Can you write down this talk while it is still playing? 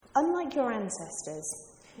Unlike your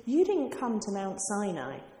ancestors, you didn't come to Mount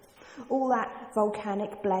Sinai, all that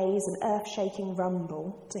volcanic blaze and earth-shaking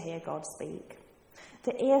rumble to hear God speak.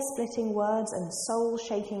 The ear-splitting words and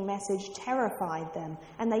soul-shaking message terrified them,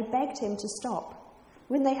 and they begged him to stop.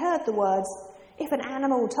 When they heard the words, "If an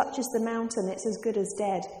animal touches the mountain, it's as good as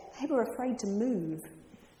dead," they were afraid to move.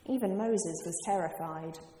 Even Moses was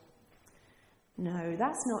terrified. No,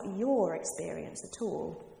 that's not your experience at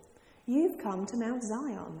all. You've come to Mount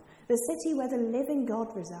Zion, the city where the living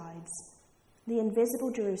God resides. The invisible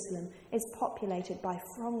Jerusalem is populated by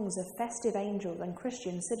throngs of festive angels and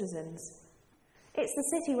Christian citizens. It's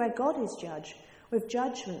the city where God is judge, with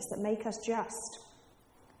judgments that make us just.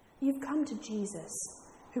 You've come to Jesus,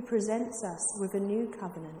 who presents us with a new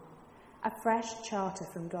covenant, a fresh charter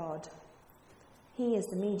from God. He is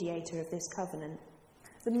the mediator of this covenant.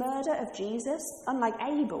 The murder of Jesus, unlike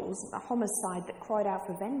Abel's, a homicide that cried out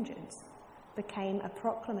for vengeance, became a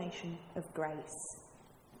proclamation of grace.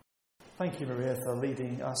 Thank you, Maria, for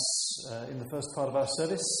leading us in the first part of our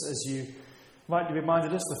service. As you rightly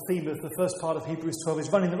reminded us, the theme of the first part of Hebrews 12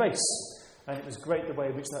 is running the race. And it was great the way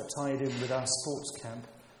in which that tied in with our sports camp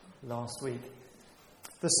last week.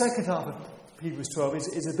 The second half of Hebrews 12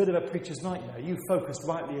 is a bit of a preacher's nightmare. You focused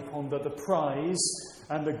rightly upon the prize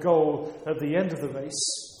and the goal at the end of the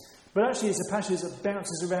race. But actually it's a passage that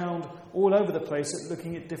bounces around all over the place at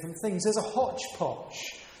looking at different things. There's a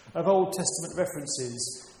hodgepodge of Old Testament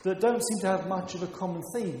references that don't seem to have much of a common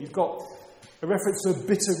theme. You've got a reference to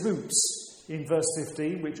bitter roots in verse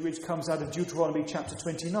 15, which comes out of Deuteronomy chapter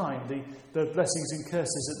 29, the blessings and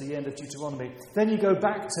curses at the end of Deuteronomy. Then you go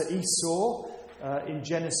back to Esau in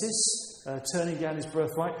Genesis, turning down his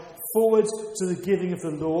birthright, forward to the giving of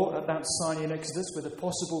the law at Mount Sinai in Exodus, with a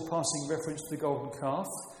possible passing reference to the golden calf.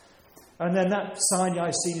 And then that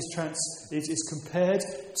Sinai scene is compared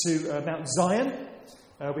to Mount Zion.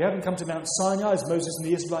 We haven't come to Mount Sinai as Moses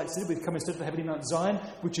and the Israelites did. We've come instead to the heavenly Mount Zion,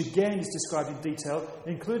 which again is described in detail,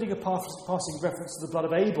 including a passing reference to the blood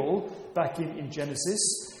of Abel back in Genesis.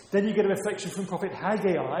 Then you get a reflection from Prophet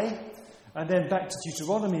Haggai, and then back to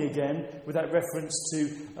Deuteronomy again with that reference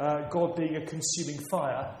to God being a consuming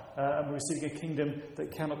fire and receiving a kingdom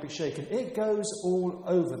that cannot be shaken. It goes all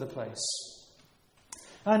over the place.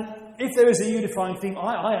 And if there is a unifying theme,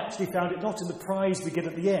 I actually found it not in the prize we get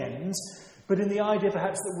at the end, but in the idea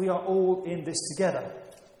perhaps that we are all in this together.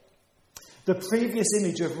 The previous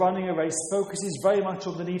image of running a race focuses very much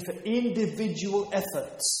on the need for individual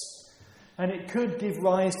efforts. And it could give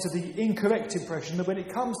rise to the incorrect impression that when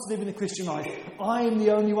it comes to living the Christian life, I am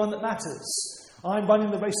the only one that matters. I'm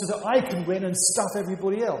running the race so that I can win and stuff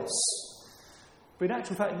everybody else. But in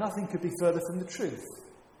actual fact, nothing could be further from the truth.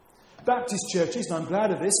 Baptist churches, and I'm glad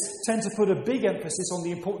of this, tend to put a big emphasis on the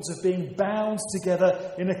importance of being bound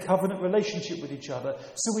together in a covenant relationship with each other.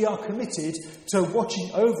 So we are committed to watching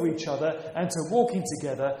over each other and to walking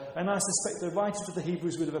together. And I suspect the writers of the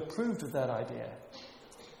Hebrews would have approved of that idea.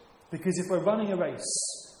 Because if we're running a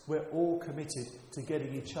race, we're all committed to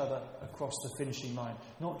getting each other across the finishing line.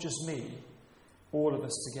 Not just me, all of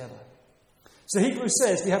us together. So Hebrews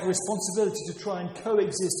says we have a responsibility to try and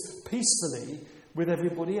coexist peacefully with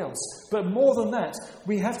everybody else. But more than that,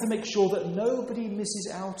 we have to make sure that nobody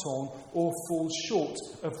misses out on or falls short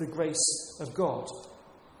of the grace of God.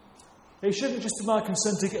 It shouldn't just be my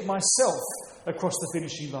concern to get myself across the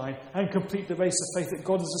finishing line and complete the race of faith that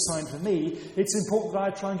God has assigned for me. It's important that I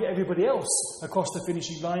try and get everybody else across the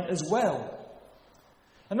finishing line as well.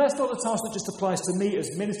 And that's not a task that just applies to me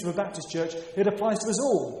as minister of a Baptist church. It applies to us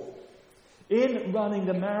all. In running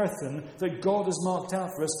the marathon that God has marked out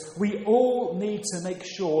for us, we all need to make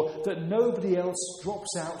sure that nobody else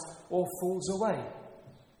drops out or falls away.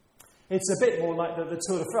 It's a bit more like the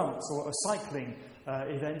Tour de France or a cycling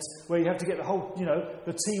event where you have to get the whole,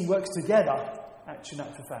 the team works together, actually,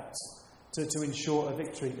 for fact, to ensure a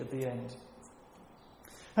victory at the end.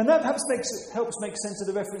 And that perhaps helps make sense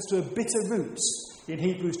of the reference to a bitter root in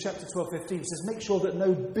Hebrews chapter 12:15. It says, make sure that no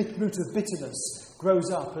root of bitterness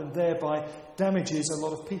grows up and thereby damages a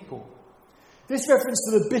lot of people. This reference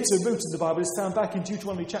to the bitter root in the Bible is found back in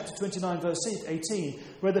Deuteronomy chapter 29 verse 18,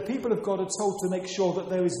 where the people of God are told to make sure that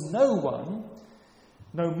there is no one,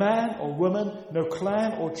 no man or woman, no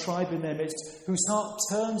clan or tribe in their midst, whose heart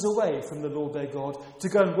turns away from the Lord their God to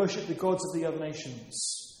go and worship the gods of the other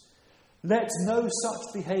nations. Let no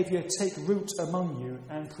such behaviour take root among you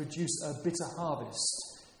and produce a bitter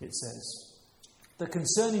harvest, it says. The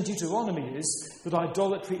concern in Deuteronomy is that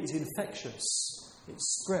idolatry is infectious. It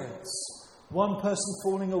spreads. One person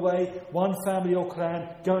falling away, one family or clan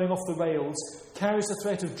going off the rails, carries the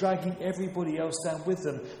threat of dragging everybody else down with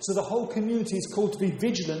them. So the whole community is called to be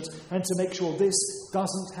vigilant and to make sure this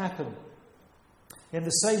doesn't happen. In the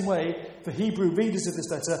same way, the Hebrew readers of this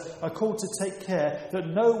letter are called to take care that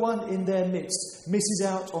no one in their midst misses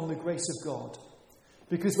out on the grace of God.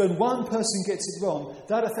 Because when one person gets it wrong,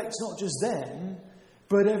 that affects not just them,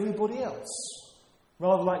 but everybody else.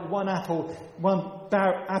 Rather like one apple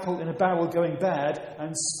in a barrel going bad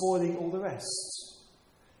and spoiling all the rest.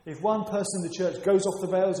 If one person in the church goes off the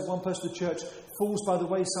rails, if one person in the church falls by the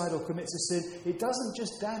wayside or commits a sin, it doesn't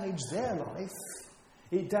just damage their life,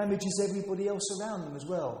 it damages everybody else around them as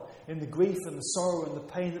well. In the grief and the sorrow and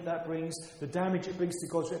the pain that brings, the damage it brings to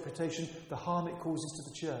God's reputation, the harm it causes to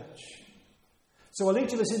the church. So while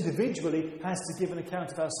each of us individually has to give an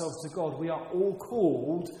account of ourselves to God, we are all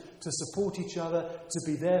called to support each other, to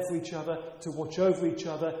be there for each other, to watch over each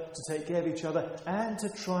other, to take care of each other, and to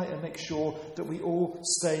try and make sure that we all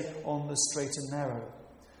stay on the straight and narrow.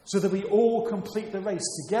 So that we all complete the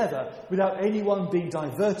race together without anyone being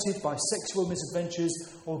diverted by sexual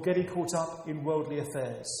misadventures or getting caught up in worldly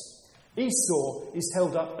affairs. Esau is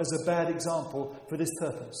held up as a bad example for this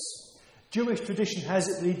purpose. Jewish tradition has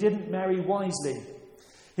it that he didn't marry wisely.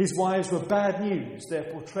 His wives were bad news. They're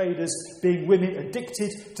portrayed as being women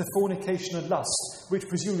addicted to fornication and lust, which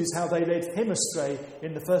presumably is how they led him astray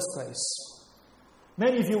in the first place.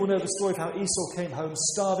 Many of you will know the story of how Esau came home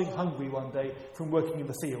starving hungry one day from working in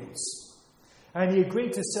the fields. And he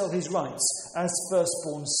agreed to sell his rights as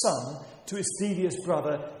firstborn son to his devious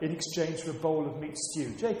brother in exchange for a bowl of meat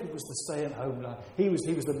stew. Jacob was the stay-at-home lad. He was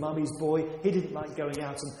the mummy's boy. He didn't like going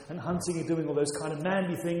out and hunting and doing all those kind of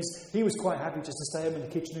manly things. He was quite happy just to stay home in the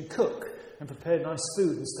kitchen and cook and prepare nice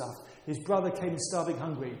food and stuff. His brother came starving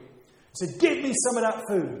hungry and said, "Give me some of that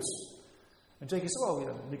food." And Jacob said,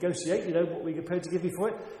 "Well, negotiate, what we're prepared to give you for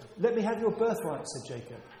it. Let me have your birthright," said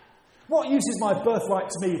Jacob. "What use is my birthright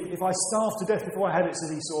to me if I starve to death before I have it?"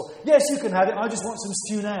 said Esau. "Yes, you can have it. I just want some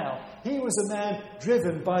stew now." He was a man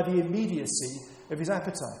driven by the immediacy of his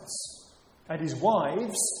appetites. And his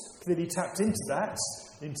wives clearly tapped into that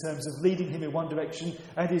in terms of leading him in one direction,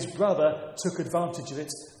 and his brother took advantage of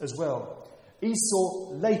it as well.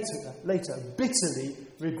 Esau later bitterly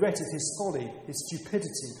regretted his folly, his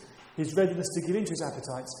stupidity, his readiness to give in to his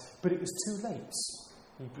appetites, but it was too late,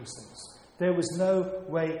 Hebrews says. There was no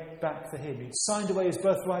way back for him. He'd signed away his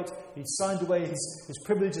birthright. He'd signed away his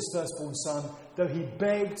privilege as firstborn son. Though he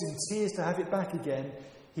begged in tears to have it back again,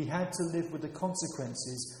 he had to live with the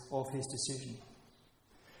consequences of his decision.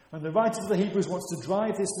 And the writer of the Hebrews wants to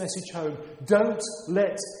drive this message home. Don't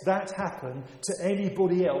let that happen to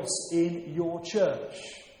anybody else in your church.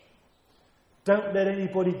 Don't let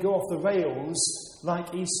anybody go off the rails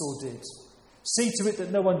like Esau did. See to it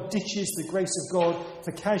that no one ditches the grace of God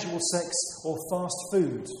for casual sex or fast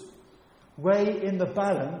food. Weigh in the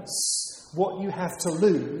balance what you have to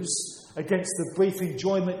lose against the brief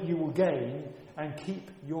enjoyment you will gain, and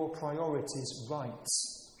keep your priorities right.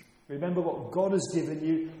 Remember what God has given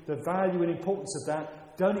you, the value and importance of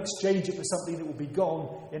that. Don't exchange it for something that will be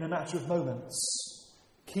gone in a matter of moments.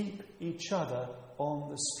 Keep each other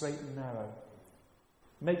on the straight and narrow.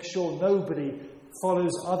 Make sure nobody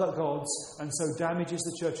follows other gods and so damages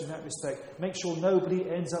the church in that respect. Make sure nobody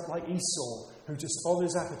ends up like Esau, who just followed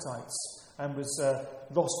his appetites and was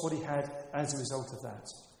lost what he had as a result of that.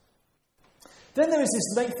 Then there is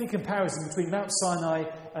this lengthy comparison between Mount Sinai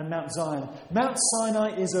and Mount Zion. Mount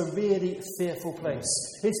Sinai is a really fearful place.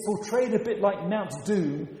 It's portrayed a bit like Mount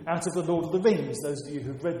Doom out of The Lord of the Rings, those of you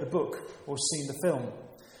who've read the book or seen the film.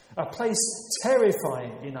 A place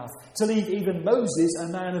terrifying enough to leave even Moses, a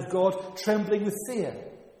man of God, trembling with fear.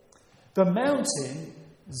 The mountain,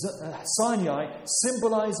 Sinai,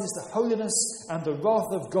 symbolises the holiness and the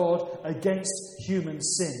wrath of God against human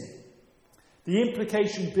sin. The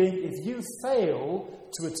implication being, if you fail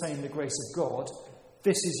to attain the grace of God,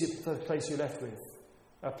 this is the place you're left with,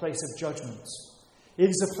 a place of judgment. It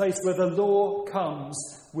is a place where the law comes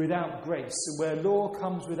without grace. And where law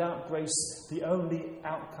comes without grace, the only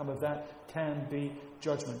outcome of that can be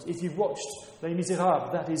judgment. If you've watched Les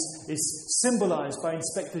Miserables, that is symbolised by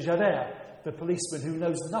Inspector Javert, the policeman who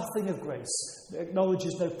knows nothing of grace,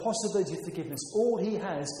 acknowledges no possibility of forgiveness. All he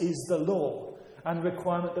has is the law and the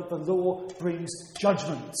requirement that the law brings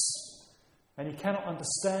judgments. And he cannot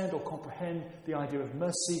understand or comprehend the idea of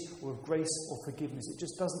mercy or of grace or forgiveness. It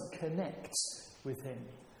just doesn't connect with him.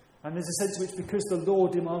 And there's a sense in which, because the law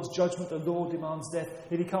demands judgment, the law demands death,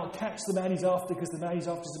 if he can't catch the man he's after because the man he's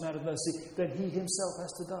after is a man of mercy, then he himself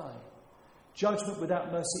has to die. Judgment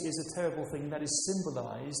without mercy is a terrible thing. That is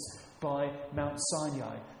symbolised by Mount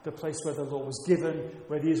Sinai, the place where the law was given,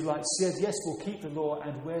 where the Israelites said, yes, we'll keep the law,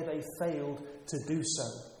 and where they failed to do so.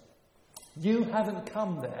 You haven't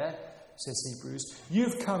come there, says Hebrews.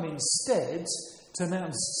 You've come instead to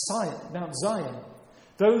Mount Zion.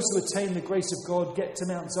 Those who attain the grace of God get to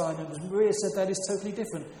Mount Zion. And as Maria said, that is totally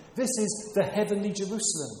different. This is the heavenly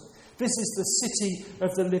Jerusalem. This is the city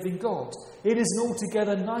of the living God. It is an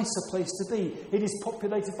altogether nicer place to be. It is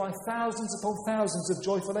populated by thousands upon thousands of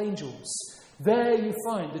joyful angels. There you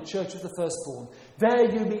find the church of the firstborn.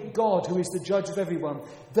 There you meet God, who is the judge of everyone.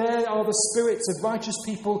 There are the spirits of righteous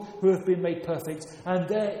people who have been made perfect. And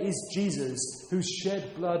there is Jesus, whose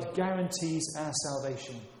shed blood guarantees our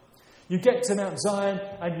salvation. You get to Mount Zion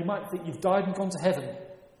and you might think you've died and gone to heaven.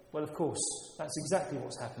 Well, of course, that's exactly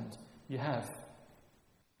what's happened. You have.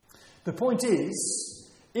 The point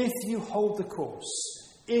is, if you hold the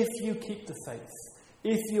course, if you keep the faith,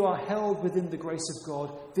 if you are held within the grace of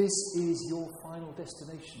God, this is your final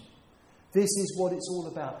destination. This is what it's all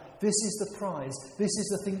about. This is the prize. This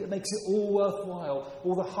is the thing that makes it all worthwhile.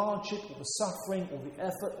 All the hardship, all the suffering, all the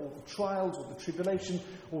effort, all the trials, all the tribulation,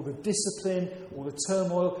 all the discipline, all the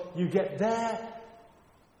turmoil. You get there.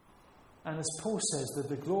 And as Paul says, that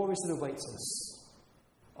the glories that await us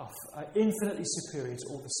are infinitely superior to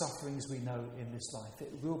all the sufferings we know in this life.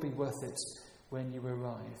 It will be worth it when you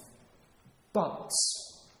arrive. But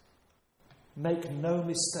make no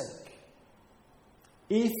mistake.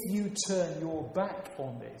 If you turn your back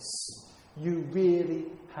on this, you really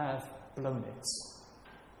have blown it.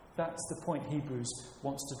 That's the point Hebrews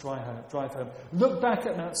wants to drive home. Look back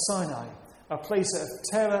at Mount Sinai, a place of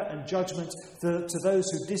terror and judgment to those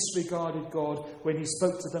who disregarded God when he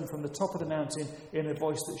spoke to them from the top of the mountain in a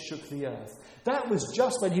voice that shook the earth. That was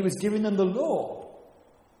just when he was giving them the law.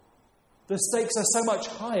 The stakes are so much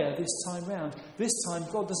higher this time round. This time,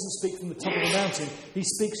 God doesn't speak from the top of the mountain. He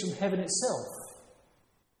speaks from heaven itself.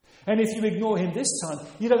 And if you ignore him this time,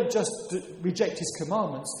 you don't just reject his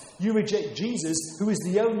commandments. You reject Jesus, who is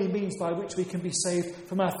the only means by which we can be saved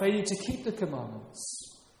from our failure to keep the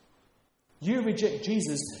commandments. You reject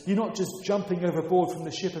Jesus, you're not just jumping overboard from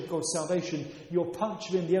the ship of God's salvation. You're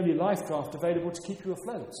puncturing the only life raft available to keep you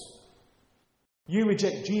afloat. You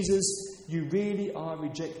reject Jesus, you really are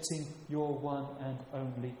rejecting your one and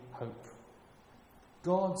only hope.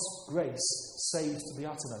 God's grace saves to the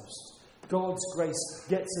uttermost. God's grace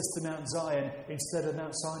gets us to Mount Zion instead of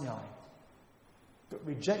Mount Sinai. But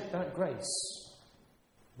reject that grace.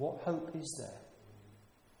 What hope is there?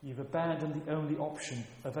 You've abandoned the only option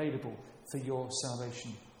available for your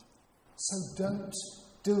salvation. So don't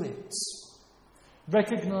do it.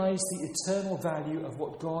 Recognise the eternal value of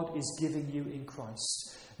what God is giving you in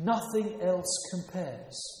Christ. Nothing else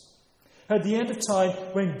compares. At the end of time,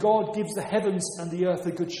 when God gives the heavens and the earth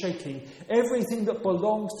a good shaking, everything that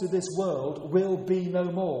belongs to this world will be no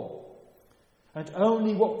more. And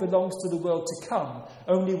only what belongs to the world to come,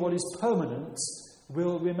 only what is permanent,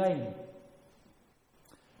 will remain.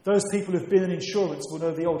 Those people who've been in insurance will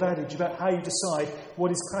know the old adage about how you decide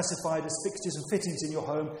what is classified as fixtures and fittings in your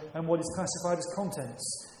home and what is classified as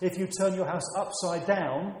contents. If you turn your house upside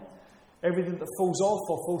down, everything that falls off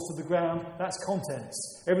or falls to the ground, that's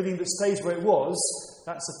contents. Everything that stays where it was,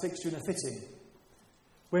 that's a fixture and a fitting.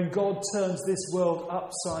 When God turns this world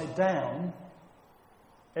upside down,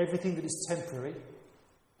 everything that is temporary,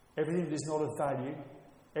 everything that is not of value,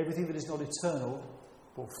 everything that is not eternal,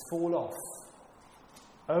 will fall off.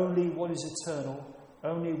 Only what is eternal,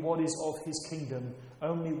 only what is of his kingdom,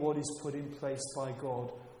 only what is put in place by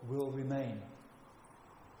God will remain.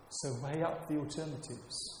 So weigh up the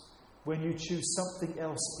alternatives. When you choose something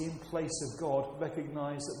else in place of God,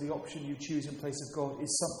 recognise that the option you choose in place of God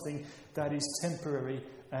is something that is temporary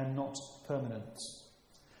and not permanent.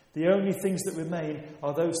 The only things that remain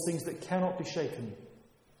are those things that cannot be shaken.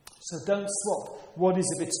 So don't swap what is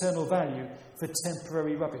of eternal value for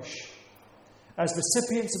temporary rubbish. As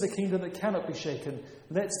recipients of a kingdom that cannot be shaken,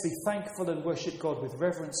 let's be thankful and worship God with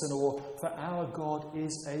reverence and awe, for our God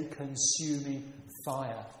is a consuming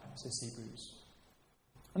fire, says Hebrews.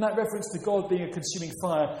 And that reference to God being a consuming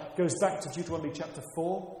fire goes back to Deuteronomy chapter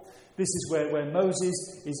 4. This is where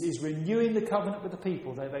Moses is renewing the covenant with the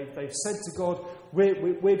people. They've said to God, we're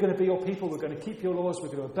going to be your people, we're going to keep your laws, we're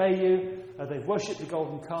going to obey you. They've worshipped the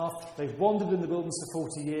golden calf. They've wandered in the wilderness for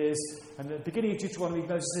 40 years. And at the beginning of Deuteronomy,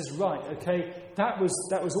 Moses says, right, okay, that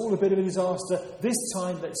was all a bit of a disaster. This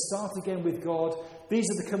time, let's start again with God. These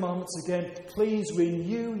are the commandments again. Please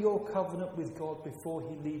renew your covenant with God before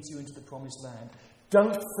he leads you into the promised land.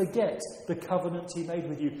 Don't forget the covenant he made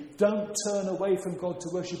with you. Don't turn away from God to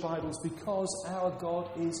worship idols, because our God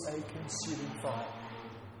is a consuming fire.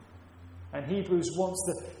 And Hebrews wants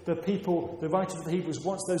the people, the writer of the Hebrews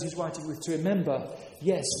wants those he's writing with to remember,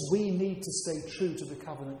 yes, we need to stay true to the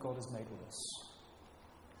covenant God has made with us.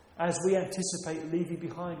 As we anticipate leaving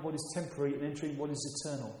behind what is temporary and entering what is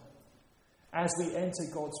eternal. As we enter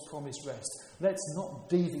God's promised rest, let's not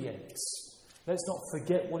deviate. Let's not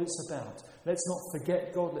forget what it's about. Let's not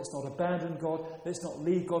forget God. Let's not abandon God. Let's not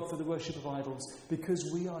leave God for the worship of idols, because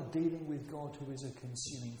we are dealing with God who is a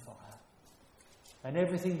consuming fire. And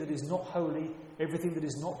everything that is not holy, everything that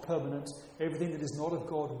is not permanent, everything that is not of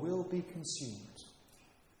God will be consumed.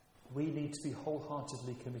 We need to be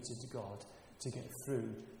wholeheartedly committed to God to get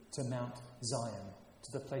through to Mount Zion,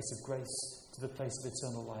 to the place of grace, to the place of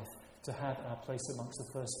eternal life, to have our place amongst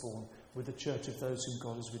the firstborn with the church of those whom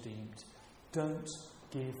God has redeemed. Don't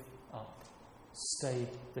give up. Stay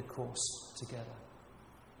the course together.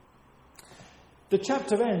 The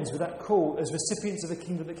chapter ends with that call, as recipients of a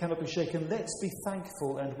kingdom that cannot be shaken, let's be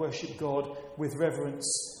thankful and worship God with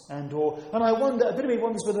reverence and awe. And I wonder, a bit of me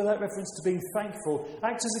wonders whether that reference to being thankful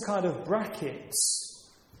acts as a kind of brackets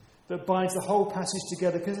that binds the whole passage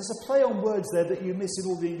together, because there's a play on words there that you miss in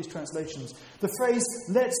all the English translations. The phrase,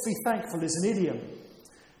 let's be thankful, is an idiom.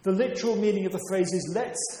 The literal meaning of the phrase is,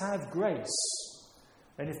 let's have grace.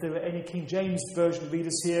 And if there are any King James Version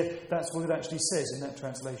readers here, that's what it actually says in that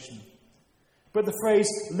translation. But the phrase,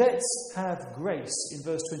 let's have grace, in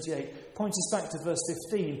verse 28, points us back to verse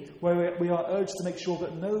 15, where we are urged to make sure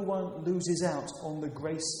that no one loses out on the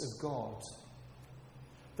grace of God.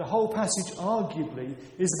 The whole passage, arguably,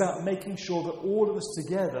 is about making sure that all of us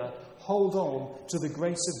together hold on to the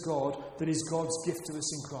grace of God that is God's gift to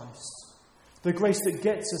us in Christ. The grace that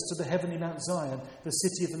gets us to the heavenly Mount Zion, the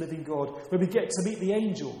city of the living God, where we get to meet the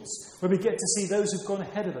angels, where we get to see those who've gone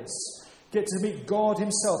ahead of us, get to meet God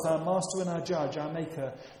himself, our master and our judge, our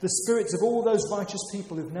maker, the spirits of all those righteous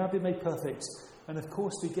people who've now been made perfect. And of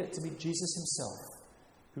course we get to meet Jesus himself,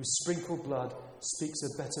 whose sprinkled blood speaks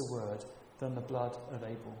a better word than the blood of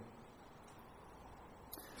Abel.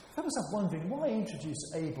 I found myself wondering, why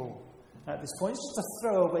introduce Abel at this point? It's just a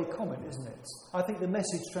throwaway comment, isn't it? I think the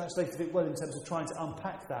Message translated it well in terms of trying to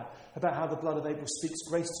unpack that, about how the blood of Abel speaks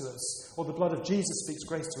grace to us, or the blood of Jesus speaks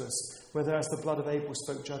grace to us, whereas the blood of Abel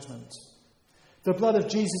spoke judgment. The blood of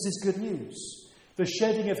Jesus is good news. The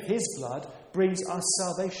shedding of his blood brings us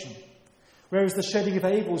salvation, whereas the shedding of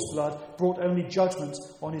Abel's blood brought only judgment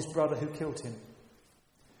on his brother who killed him.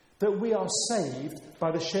 That we are saved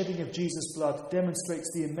by the shedding of Jesus' blood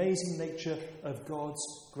demonstrates the amazing nature of God's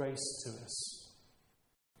grace to us.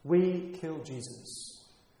 We killed Jesus.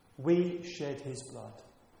 We shed his blood.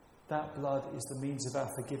 That blood is the means of our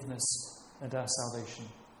forgiveness and our salvation.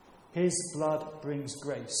 His blood brings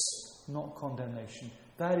grace, not condemnation.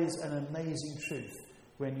 That is an amazing truth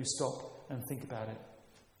when you stop and think about it.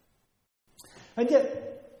 And yet,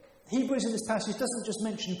 Hebrews in this passage doesn't just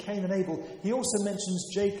mention Cain and Abel, he also mentions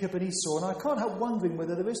Jacob and Esau. And I can't help wondering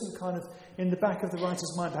whether there isn't kind of, in the back of the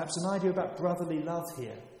writer's mind, perhaps an idea about brotherly love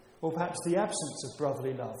here, or perhaps the absence of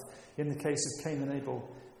brotherly love in the case of Cain and Abel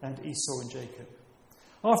and Esau and Jacob.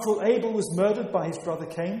 After all, Abel was murdered by his brother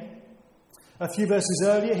Cain. A few verses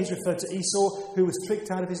earlier, he's referred to Esau, who was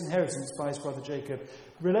tricked out of his inheritance by his brother Jacob.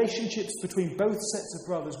 Relationships between both sets of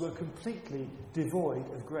brothers were completely devoid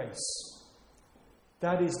of grace.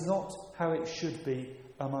 That is not how it should be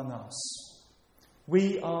among us.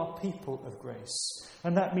 We are people of grace,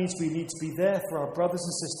 and that means we need to be there for our brothers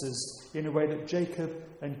and sisters in a way that Jacob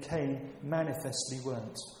and Cain manifestly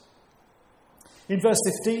weren't. In verse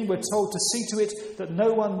 15, we're told to see to it that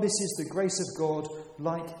no one misses the grace of God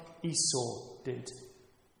like Esau did.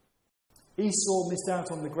 Esau missed out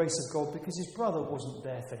on the grace of God because his brother wasn't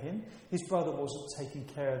there for him. His brother wasn't taking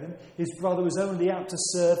care of him. His brother was only out to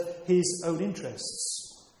serve his own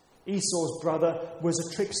interests. Esau's brother was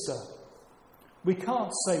a trickster. We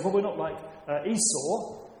can't say, well, we're not like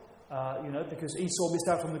Esau, because Esau missed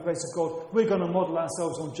out on the grace of God. We're going to model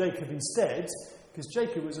ourselves on Jacob instead, because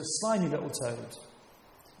Jacob was a slimy little toad.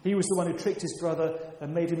 He was the one who tricked his brother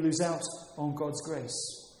and made him lose out on God's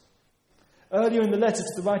grace. Earlier in the letter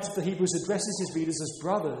to the writer of the Hebrews addresses his readers as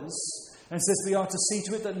brothers and says we are to see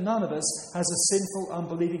to it that none of us has a sinful,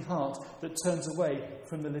 unbelieving heart that turns away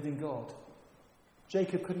from the living God.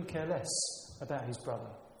 Jacob couldn't care less about his brother.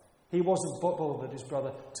 He wasn't bothered that his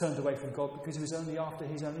brother turned away from God because he was only after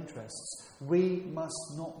his own interests. We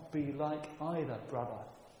must not be like either brother.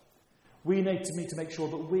 We need to make sure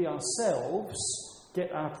that we ourselves get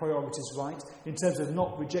our priorities right in terms of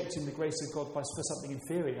not rejecting the grace of God for something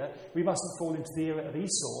inferior. We mustn't fall into the era of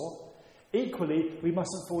Esau, Equally, we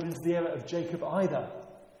mustn't fall into the error of Jacob either,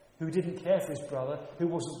 who didn't care for his brother, who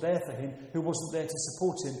wasn't there for him, who wasn't there to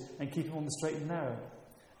support him and keep him on the straight and narrow.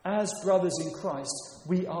 As brothers in Christ,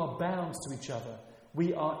 we are bound to each other.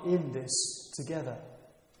 We are in this together.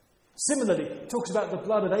 Similarly, it talks about the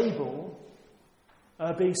blood of Abel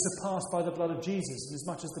being surpassed by the blood of Jesus, and as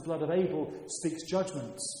much as the blood of Abel speaks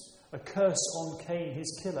judgments, a curse on Cain,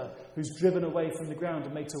 his killer, who's driven away from the ground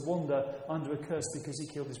and made to wander under a curse because he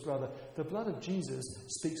killed his brother. The blood of Jesus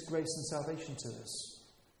speaks grace and salvation to us.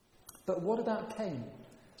 But what about Cain,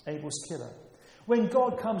 Abel's killer? When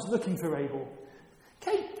God comes looking for Abel,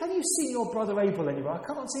 Cain, have you seen your brother Abel anywhere? I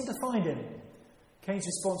can't seem to find him. Cain's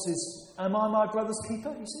response is, am I my brother's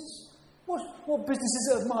keeper? He says. What business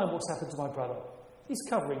is it of mine what's happened to my brother? He's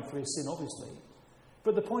covering for his sin, obviously.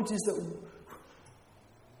 But the point is that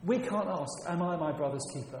we can't ask, am I my brother's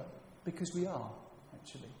keeper? Because we are,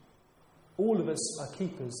 actually. All of us are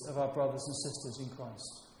keepers of our brothers and sisters in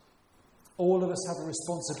Christ. All of us have a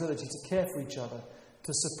responsibility to care for each other,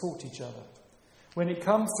 to support each other. When it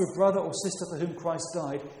comes to a brother or sister for whom Christ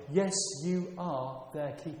died, yes, you are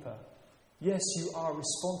their keeper. Yes, you are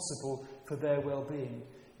responsible for their well-being.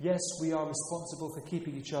 Yes, we are responsible for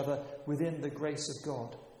keeping each other within the grace of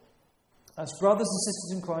God. As brothers and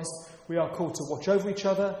sisters in Christ, we are called to watch over each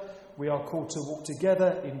other. We are called to walk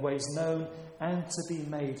together in ways known and to be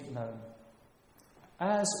made known.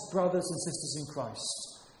 As brothers and sisters in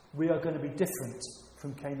Christ, we are going to be different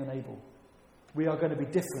from Cain and Abel. We are going to be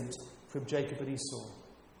different from Jacob and Esau.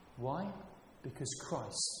 Why? Because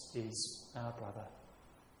Christ is our brother.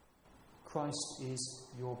 Christ is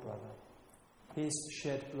your brother. His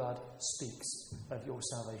shed blood speaks of your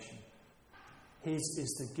salvation. His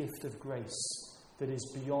is the gift of grace that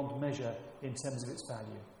is beyond measure in terms of its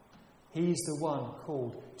value. He is the one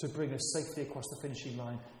called to bring us safely across the finishing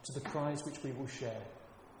line to the prize which we will share.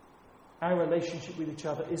 Our relationship with each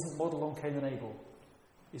other isn't modelled on Cain and Abel.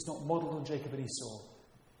 It's not modelled on Jacob and Esau.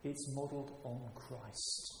 It's modelled on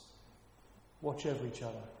Christ. Watch over each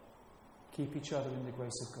other. Keep each other in the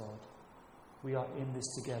grace of God. We are in this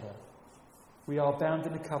together. We are bound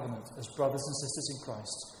in a covenant as brothers and sisters in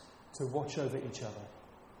Christ to watch over each other,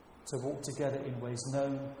 to walk together in ways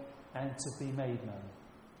known and to be made known.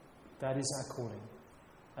 That is our calling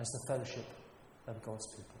as the fellowship of God's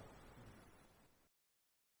people.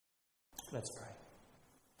 Let's pray.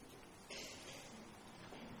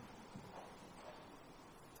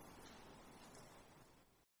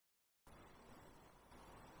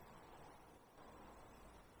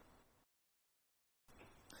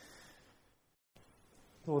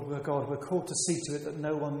 Lord, we're God, we're called to see to it that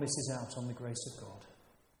no one misses out on the grace of God.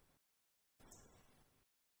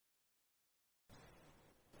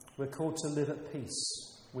 We're called to live at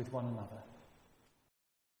peace with one another.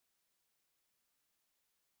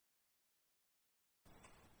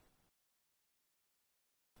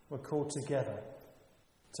 We're called together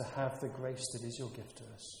to have the grace that is your gift to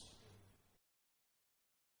us.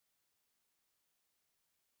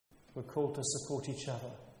 We're called to support each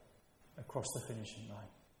other across the finishing line.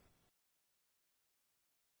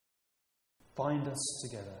 Bind us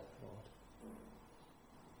together, Lord.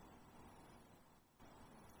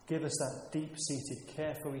 Give us that deep-seated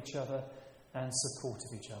care for each other and support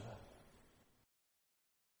of each other.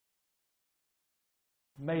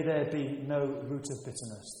 May there be no root of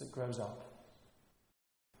bitterness that grows up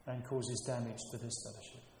and causes damage to this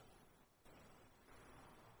fellowship.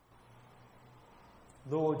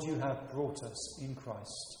 Lord, you have brought us in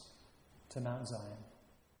Christ to Mount Zion.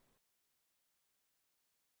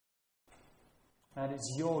 And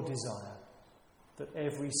it's your desire that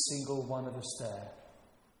every single one of us there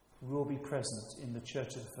will be present in the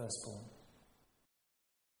church of the firstborn.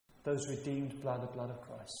 Those redeemed by the blood of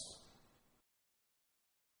Christ,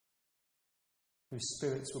 whose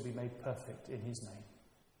spirits will be made perfect in his name.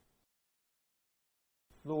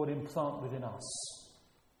 Lord, implant within us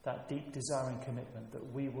that deep desire and commitment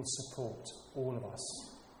that we will support all of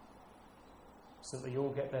us, so that we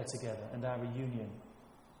all get there together and our reunion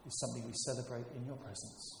is something we celebrate in your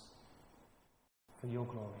presence for your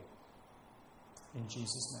glory. In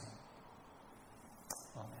Jesus' name.